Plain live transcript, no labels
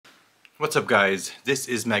What's up guys, this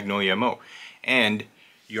is Magnolia Mo and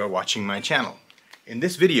you're watching my channel. In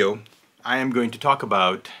this video I am going to talk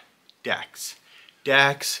about DACs.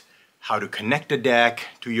 DACs, how to connect a DAC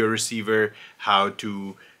to your receiver, how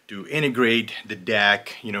to integrate the DAC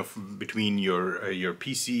between your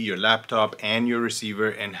PC, your laptop and your receiver,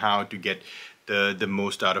 and how to get the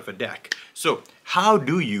most out of a DAC. So how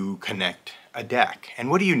do you connect a DAC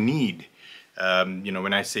and what do you need?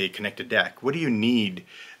 When I say connect a DAC, what do you need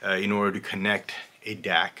in order to connect a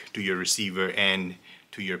DAC to your receiver and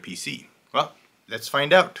to your PC? Well, let's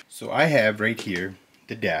find out. So I have right here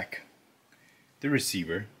the DAC, the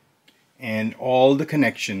receiver, and all the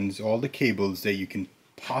connections, all the cables that you can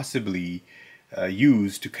possibly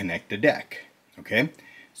use to connect a DAC. Okay,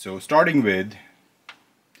 so starting with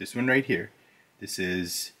this one right here. This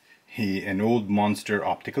is an old Monster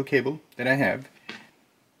optical cable that I have.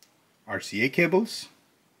 RCA cables,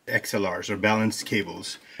 XLRs or balanced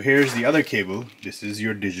cables. Here's the other cable. This is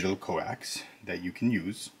your digital coax that you can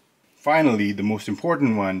use. Finally, the most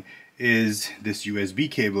important one is this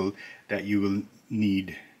USB cable that you will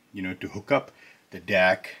need, to hook up the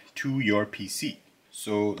DAC to your PC.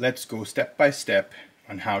 So let's go step by step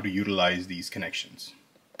on how to utilize these connections.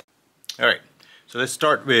 Alright, so let's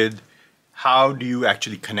start with how do you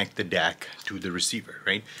actually connect the DAC to the receiver,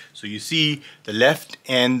 right? So you see the left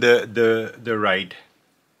and the right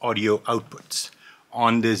audio outputs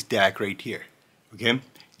on this DAC right here, okay?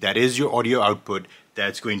 That is your audio output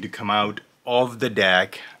that's going to come out of the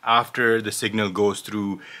DAC after the signal goes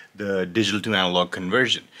through the digital to analog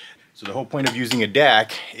conversion. So the whole point of using a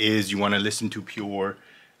DAC is you want to listen to pure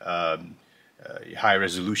high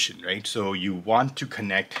resolution, right? So you want to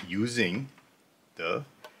connect using the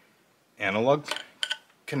analog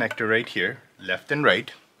connector right here, left and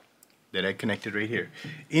right, that I connected right here,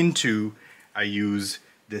 I use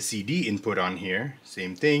the CD input on here,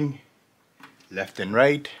 same thing, left and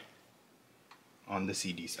right on the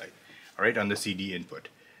CD side, alright, on the CD input.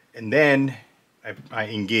 And then I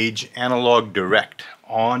engage analog direct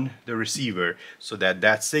on the receiver so that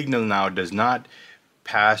that signal now does not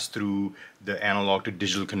pass through the analog to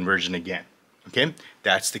digital conversion again. Okay,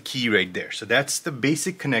 that's the key right there. So that's the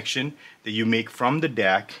basic connection that you make from the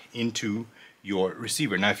DAC into your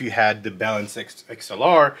receiver. Now if you had the balanced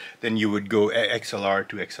XLR, then you would go XLR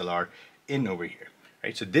to XLR in over here.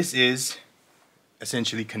 Right? So this is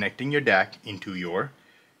essentially connecting your DAC into your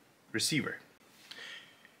receiver.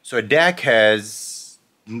 So a DAC has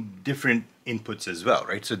different inputs as well,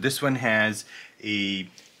 right? So this one has a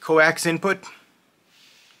coax input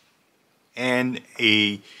and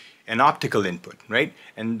an optical input, right?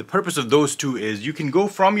 And the purpose of those two is you can go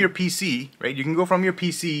from your PC, right? You can go from your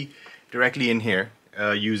PC directly in here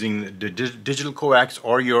using the digital coax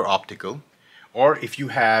or your optical, or if you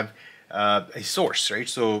have a source, right?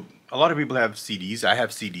 So a lot of people have CDs. I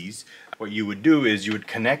have CDs. What you would do is you would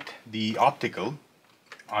connect the optical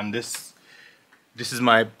on this. This is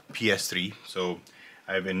my PS3, so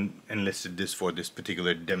I've enlisted this for this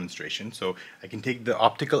particular demonstration. So I can take the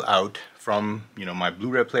optical out from my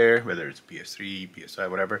Blu-ray player, whether it's PS3,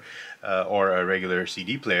 PS5, whatever, or a regular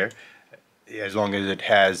CD player, as long as it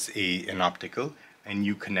has an optical, and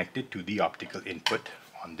you connect it to the optical input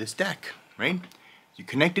on this DAC, right? You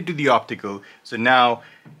connect it to the optical, so now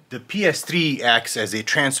the PS3 acts as a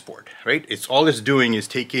transport, right? All it's doing is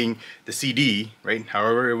taking the CD, right,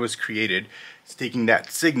 however it was created, it's taking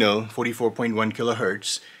that signal, 44.1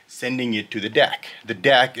 kilohertz, sending it to the DAC. The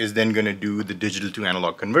DAC is then going to do the digital to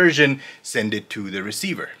analog conversion, send it to the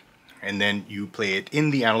receiver, and then you play it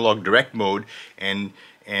in the analog direct mode and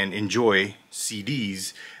enjoy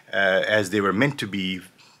CDs as they were meant to be,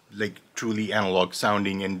 like truly analog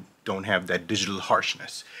sounding and don't have that digital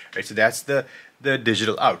harshness, right? So that's the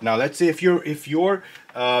digital out. Now let's say if your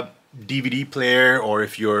DVD player or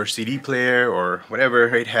if your CD player or whatever,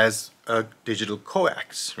 right, has a digital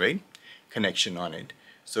coax, right, connection on it.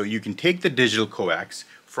 So you can take the digital coax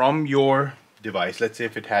from your device. Let's say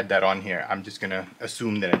if it had that on here, I'm just gonna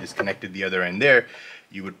assume that I just connected the other end there.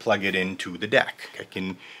 You would plug it into the DAC. I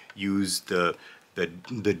can use the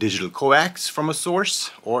digital coax from a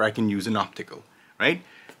source, or I can use an optical, right?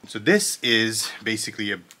 So this is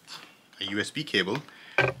basically a USB cable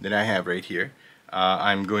that I have right here.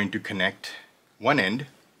 I'm going to connect one end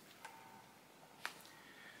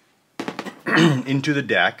into the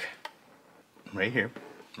DAC right here,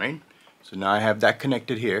 right? So now I have that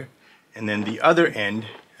connected here, and then the other end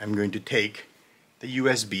I'm going to take the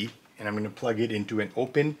USB and I'm going to plug it into an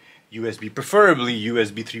open USB, preferably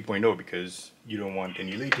USB 3.0, because you don't want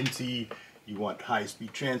any latency, you want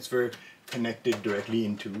high-speed transfer connected directly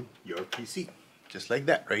into your PC, just like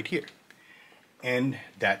that right here. And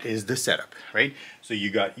that is the setup, right? So you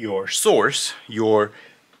got your source, your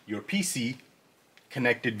PC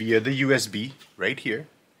connected via the USB right here.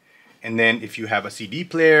 And then if you have a CD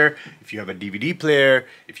player, if you have a DVD player,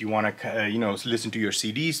 if you want to you know, listen to your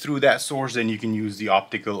CDs through that source, then you can use the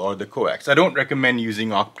optical or the coax. I don't recommend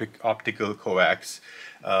using optical coax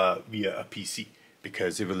via a PC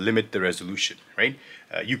because it will limit the resolution, right?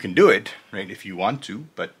 You can do it, right, if you want to,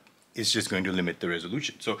 but it's just going to limit the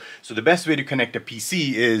resolution. So the best way to connect a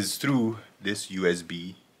PC is through this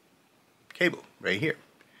USB cable right here.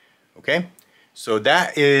 Okay, so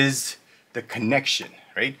that is the connection,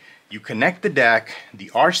 right? You connect the DAC, the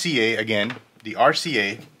RCA, again, the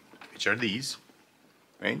RCA, which are these,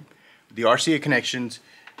 right? The RCA connections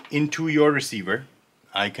into your receiver.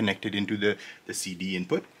 I connected into the CD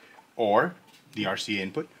input or the RCA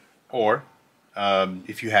input, or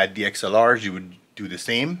if you had the XLRs, you would do the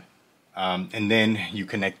same. And then you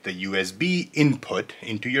connect the USB input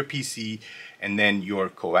into your PC, and then your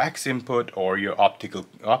coax input or your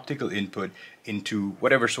optical input into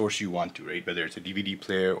whatever source you want to, right? Whether it's a DVD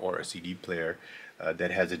player or a CD player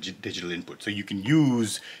that has a digital input. So you can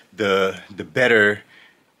use the better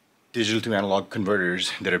digital to analog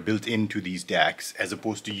converters that are built into these DACs as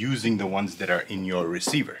opposed to using the ones that are in your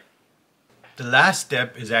receiver. The last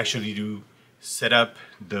step is actually to set up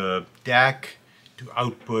the DAC to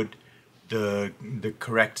output the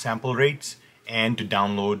correct sample rates and to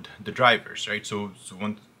download the drivers, right? So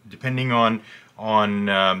depending on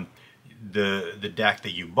the DAC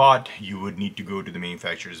that you bought, you would need to go to the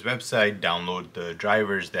manufacturer's website, download the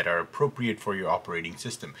drivers that are appropriate for your operating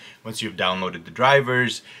system. Once you've downloaded the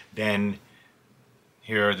drivers, then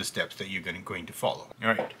here are the steps that you're going to follow. All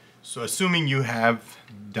right, so assuming you have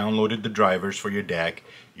downloaded the drivers for your DAC,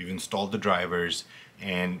 you've installed the drivers,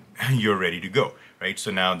 and you're ready to go, right? So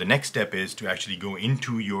now the next step is to actually go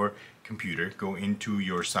into your computer, go into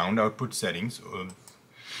your sound output settings,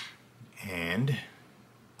 and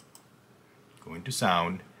go into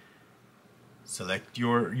sound, select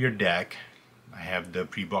your DAC. I have the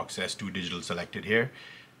Prevox S2 digital selected here.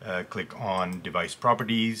 Click on device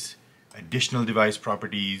properties, additional device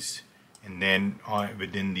properties, and then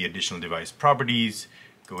within the additional device properties,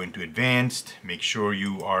 go into advanced. Make sure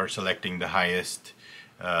you are selecting the highest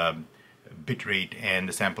bit rate and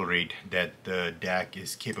the sample rate that the DAC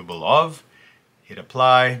is capable of. Hit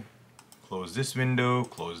apply, close this window,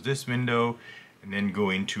 and then go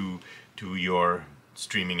into your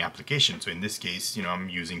streaming application. So in this case, you know, I'm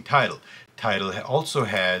using Tidal. Tidal also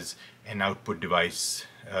has an output device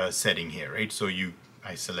setting here, right? So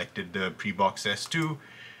I selected the Prevox S2.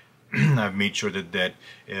 I've made sure that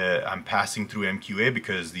I'm passing through MQA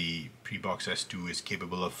because the Prevox S2 is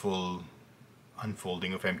capable of full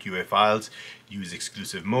unfolding of MQA files. Use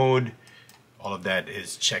exclusive mode. All of that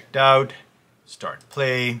is checked out. Start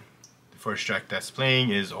play. The first track that's playing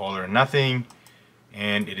is All or Nothing,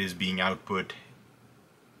 and it is being output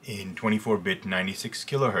in 24-bit 96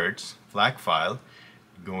 kilohertz FLAC file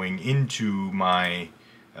going into my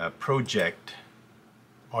project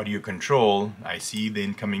audio control. I see the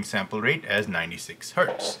incoming sample rate as 96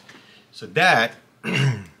 hertz. So that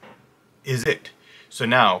is it. So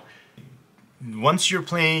now once you're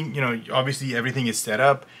playing, you know, obviously everything is set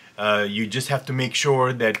up. You just have to make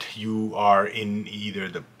sure that you are in either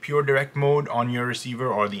the pure direct mode on your receiver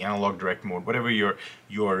or the analog direct mode, whatever your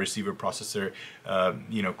receiver processor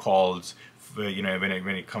you know, calls, you know, when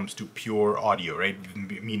it comes to pure audio, right?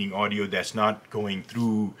 Meaning audio that's not going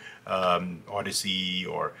through Odyssey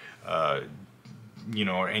or you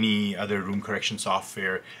know, or any other room correction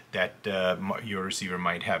software that your receiver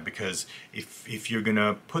might have. Because if you're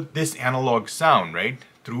gonna put this analog sound, right,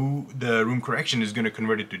 through the room correction, is gonna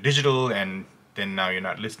convert it to digital, and then now you're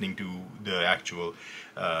not listening to the actual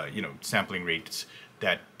you know, sampling rates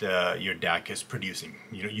that your DAC is producing.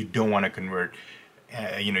 You know, you don't want to convert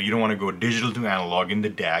you know, you don't want to go digital to analog in the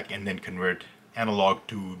DAC and then convert analog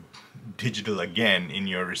to digital again in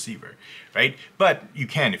your receiver, right? But you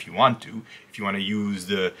can if you want to. If you want to use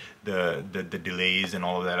the delays and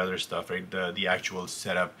all of that other stuff, right? The actual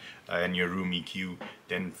setup and your room EQ,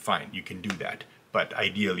 then fine, you can do that. But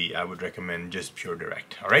ideally, I would recommend just pure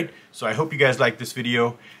direct. All right. So I hope you guys like this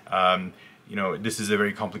video. You know, this is a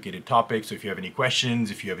very complicated topic, so if you have any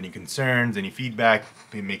questions, if you have any concerns, any feedback,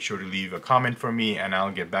 make sure to leave a comment for me and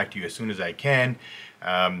I'll get back to you as soon as I can.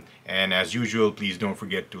 And as usual, please don't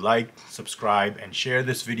forget to like, subscribe, and share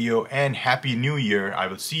this video, and Happy New Year. I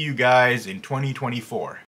will see you guys in 2024.